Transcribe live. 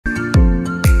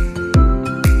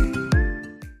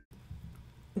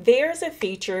There's a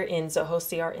feature in Zoho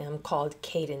CRM called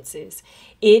Cadences.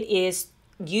 It is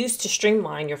used to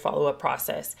streamline your follow-up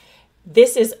process.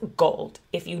 This is gold.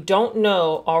 If you don't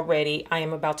know already, I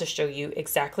am about to show you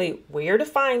exactly where to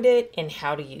find it and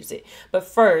how to use it. But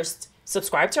first,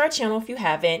 subscribe to our channel if you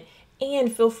haven't,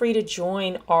 and feel free to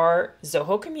join our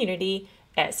Zoho community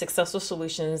at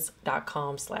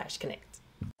successfulsolutions.com/connect.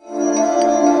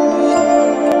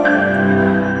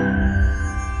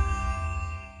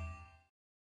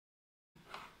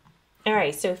 All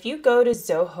right, so if you go to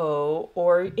Zoho,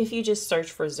 or if you just search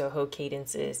for Zoho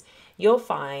Cadences, you'll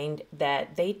find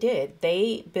that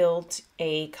they built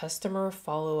a customer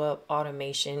follow-up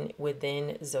automation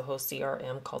within Zoho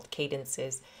CRM called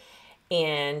Cadences,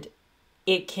 and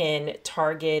it can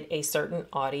target a certain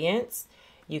audience.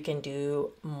 You can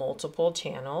do multiple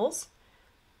channels,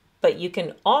 but you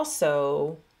can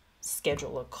also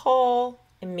schedule a call,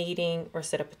 a meeting, or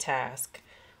set up a task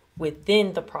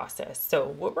within the process. So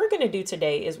what we're going to do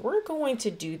today is we're going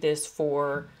to do this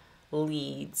for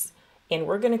leads, and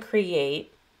we're going to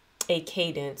create a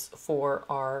cadence for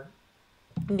our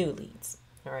new leads.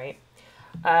 All right.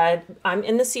 I'm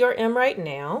in the CRM right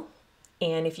now.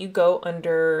 And if you go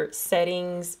under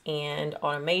settings and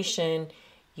automation,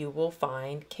 you will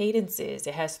find Cadences.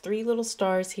 It has 3 little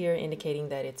stars here indicating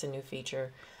that it's a new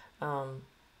feature.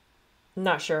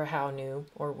 Not sure how new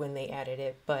or when they added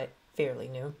it, but fairly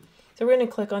new. So we're going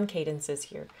to click on Cadences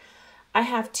here. I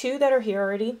have 2 that are here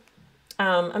already.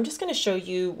 I'm just going to show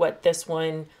you what this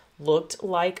one looked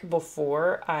like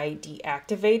before I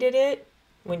deactivated it.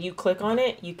 When you click on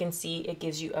it, you can see it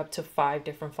gives you up to 5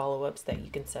 different follow-ups that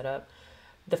you can set up.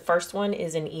 The first one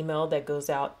is an email that goes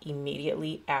out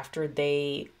immediately after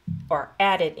they are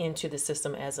added into the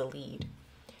system as a lead.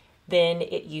 Then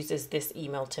it uses this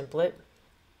email template,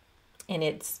 and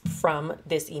it's from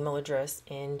this email address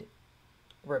and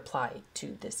reply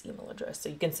to this email address. So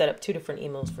you can set up 2 different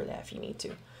emails for that if you need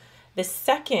to. The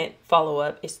second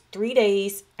follow-up is 3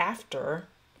 days after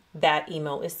that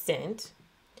email is sent,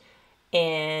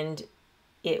 and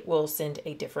it will send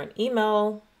a different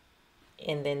email.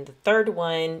 And then the third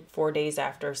one, 4 days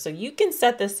after. So you can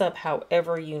set this up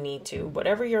however you need to,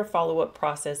 whatever your follow-up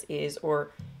process is,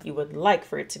 or you would like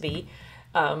for it to be,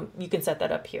 you can set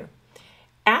that up here.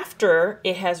 After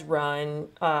it has run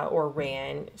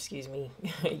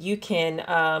you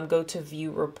can go to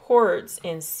view reports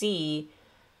and see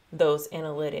those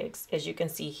analytics. As you can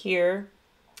see here,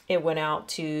 it went out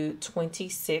to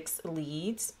 26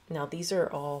 leads. Now these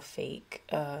are all fake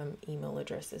email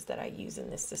addresses that I use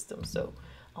in this system, so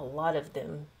a lot of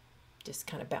them just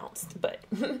kind of bounced. But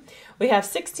we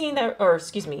have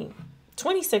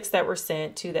 26 that were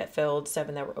sent, 2 that failed,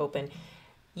 7 that were open.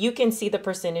 You can see the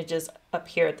percentages up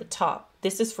here at the top.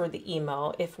 This is for the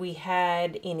email. If we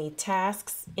had any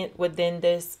tasks within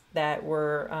this that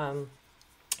were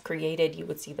created, you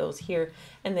would see those here,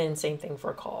 and then same thing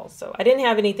for calls. So I didn't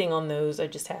have anything on those. I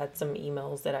just had some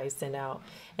emails that I sent out,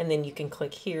 and then you can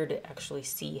click here to actually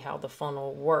see how the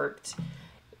funnel worked.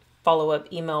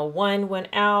 Follow-up email 1 went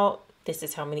out. This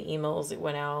is how many emails it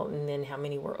went out, and then how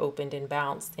many were opened and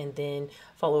bounced. And then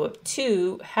follow-up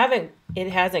 2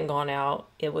 hasn't gone out.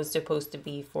 It was supposed to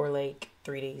be for like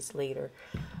 3 days later,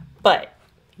 but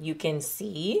you can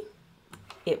see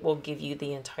it will give you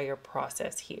the entire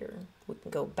process here. We can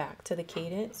go back to the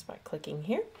cadence by clicking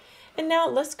here. And now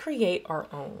let's create our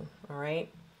own. All right.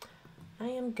 I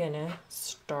am gonna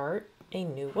start a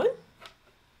new one.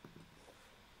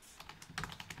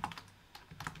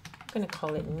 I'm gonna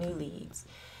call it new leads.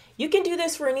 You can do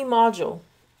this for any module.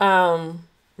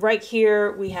 Right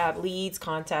here, we have leads,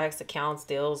 contacts, accounts,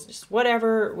 deals, just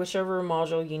whichever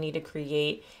module you need to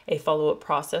create a follow-up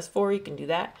process for, you can do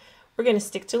that. We're going to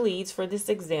stick to leads for this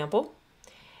example.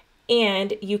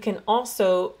 And you can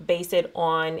also base it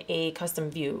on a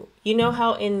custom view. You know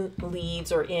how in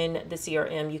leads or in the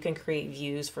CRM, you can create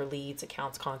views for leads,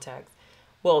 accounts, contacts.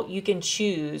 Well, you can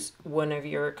choose one of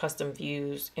your custom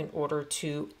views in order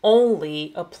to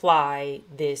only apply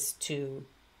this to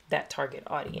that target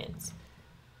audience.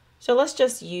 So let's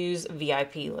just use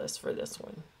VIP list for this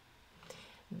one.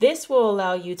 This will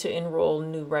allow you to enroll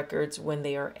new records when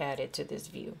they are added to this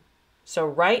view. So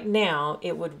right now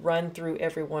it would run through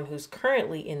everyone who's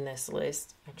currently in this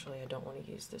list. Actually, I don't want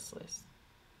to use this list.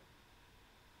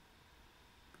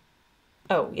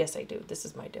 Oh, yes, I do. This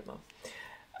is my demo.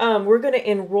 We're going to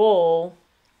enroll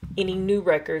any new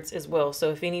records as well. So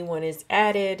if anyone is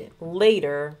added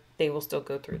later, they will still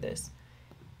go through this.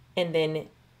 And then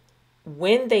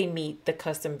when they meet the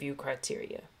custom view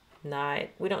criteria,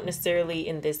 we don't necessarily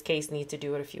in this case need to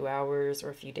do it a few hours or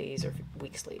a few days or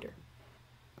weeks later.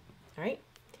 All right.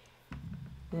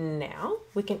 Now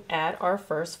we can add our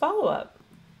first follow-up.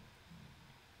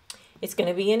 It's going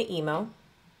to be an email.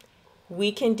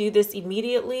 We can do this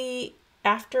immediately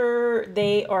after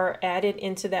they are added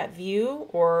into that view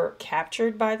or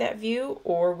captured by that view,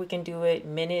 or we can do it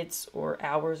minutes or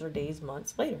hours or days,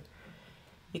 months later.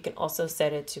 You can also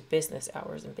set it to business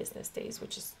hours and business days,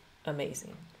 which is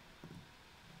amazing.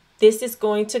 This is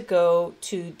going to go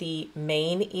to the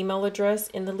main email address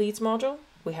in the leads module.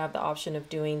 We have the option of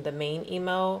doing the main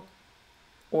email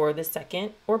or the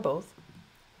second or both.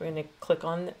 We're going to click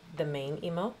on the main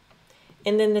email.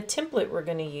 And then the template we're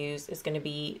going to use is going to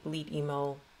be lead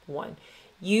email 1.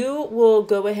 You will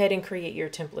go ahead and create your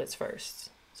templates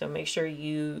first. So make sure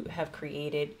you have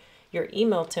created your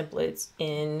email templates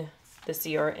in the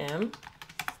CRM.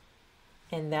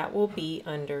 And that will be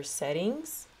under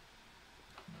settings,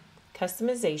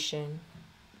 customization,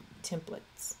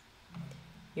 templates.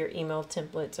 Your email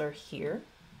templates are here.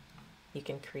 You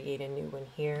can create a new one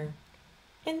here.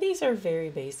 And these are very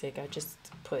basic. I just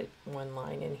put one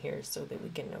line in here so that we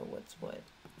can know what's what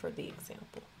for the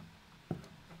example.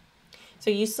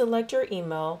 So you select your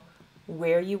email,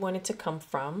 where you want it to come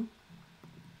from,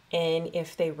 and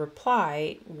if they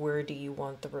reply, where do you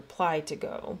want the reply to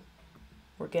go?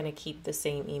 We're going to keep the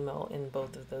same email in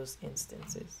both of those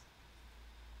instances.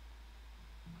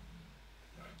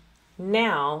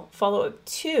 Now, follow-up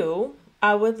 2,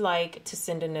 I would like to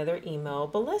send another email,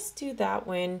 but let's do that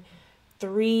one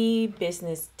 3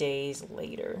 business days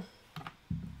later.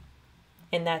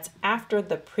 And that's after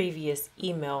the previous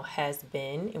email has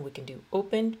been, and we can do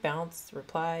opened, bounced,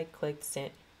 replied, clicked,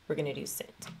 sent. We're going to do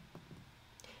sent,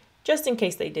 just in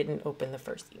case they didn't open the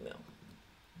first email.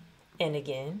 And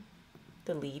again,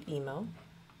 the lead email.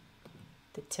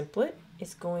 The template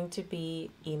is going to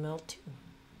be email 2.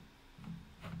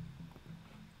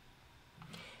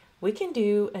 We can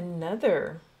do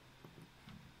another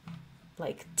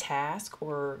like task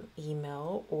or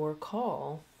email or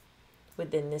call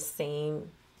within this same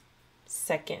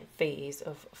second phase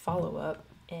of follow-up,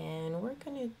 and we're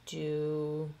going to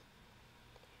do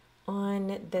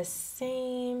on the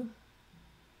same,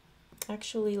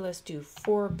 actually let's do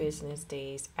 4 business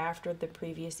days after the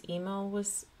previous email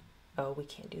was, oh, we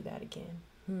can't do that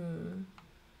again.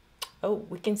 Oh,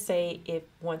 we can say if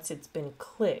once it's been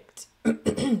clicked,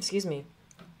 excuse me,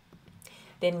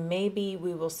 then maybe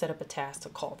we will set up a task to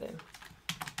call them.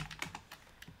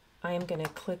 I am going to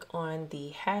click on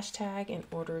the hashtag in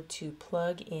order to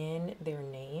plug in their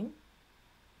name.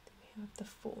 We have the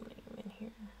full name in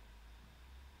here.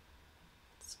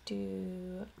 Let's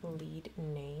do lead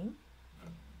name.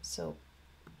 So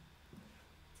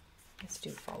let's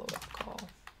do follow-up call.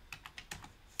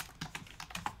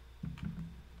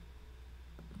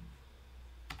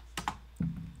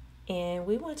 And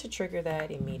we want to trigger that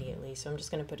immediately. So I'm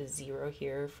just going to put a 0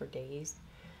 here for days.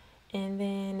 And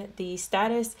then the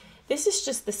status, this is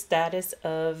just the status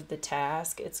of the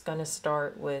task. It's going to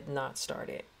start with not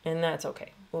started, and that's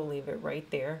okay. We'll leave it right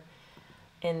there.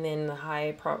 And then the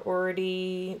high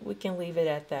priority, we can leave it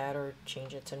at that or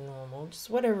change it to normal, just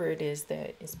whatever it is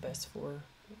that is best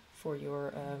for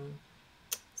your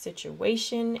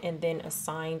situation. And then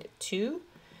assigned to.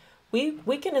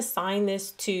 We can assign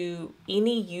this to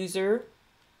any user,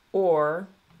 or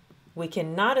we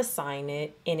cannot assign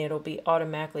it and it'll be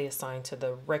automatically assigned to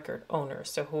the record owner.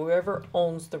 So whoever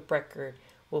owns the record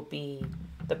will be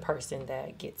the person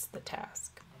that gets the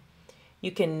task.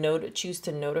 You can choose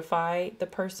to notify the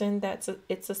person that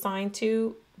it's assigned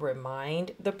to,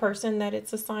 remind the person that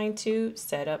it's assigned to,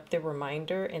 set up the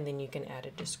reminder, and then you can add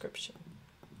a description.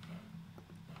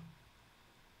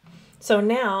 So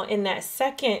now in that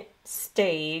second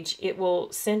stage, it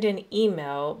will send an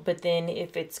email, but then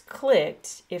if it's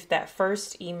clicked, if that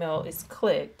first email is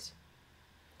clicked,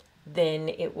 then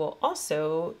it will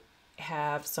also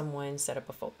have someone set up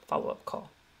a follow-up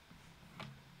call.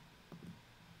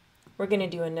 We're going to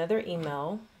do another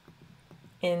email,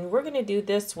 and we're going to do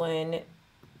this one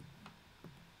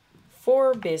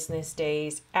 4 business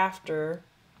days after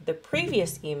the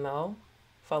previous email,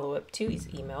 follow-up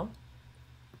 2's email,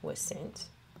 was sent.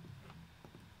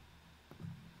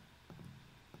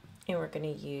 And we're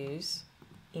going to use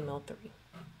email 3.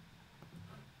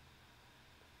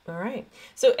 All right.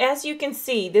 So as you can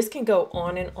see, this can go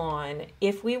on and on.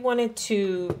 If we wanted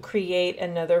to create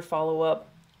another follow-up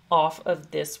off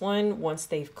of this one, once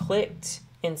they've clicked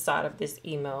inside of this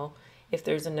email, if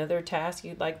there's another task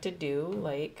you'd like to do,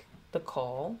 like the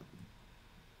call,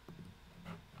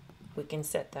 we can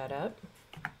set that up.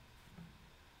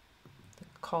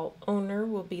 Call owner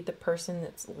will be the person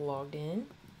that's logged in.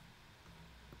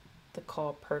 The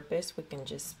call purpose, we can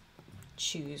just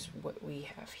choose what we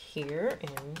have here,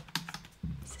 and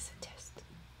this is a test.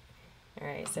 All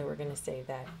right, so we're going to save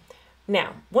that.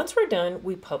 Now, once we're done,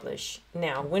 we publish.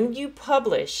 Now, when you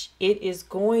publish, it is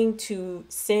going to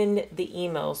send the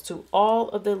emails to all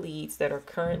of the leads that are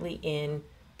currently in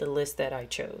the list that I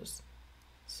chose.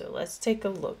 So let's take a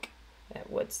look at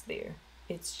what's there.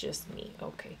 It's just me.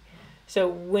 Okay. So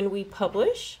when we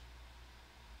publish,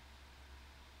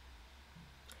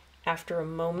 after a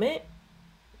moment,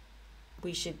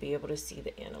 we should be able to see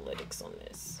the analytics on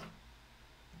this.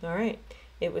 All right.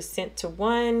 It was sent to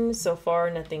 1. So far,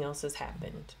 nothing else has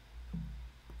happened.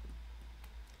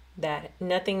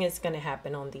 Nothing is going to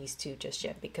happen on these 2 just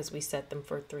yet because we set them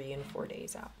for 3 and 4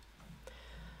 days out.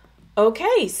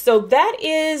 Okay, so that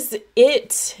is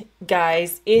it,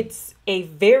 guys. It's a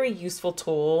very useful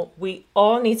tool. We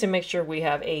all need to make sure we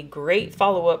have a great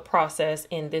follow-up process,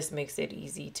 and this makes it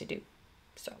easy to do.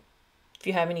 So if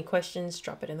you have any questions,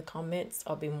 drop it in the comments.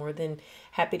 I'll be more than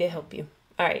happy to help you.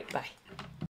 All right, bye.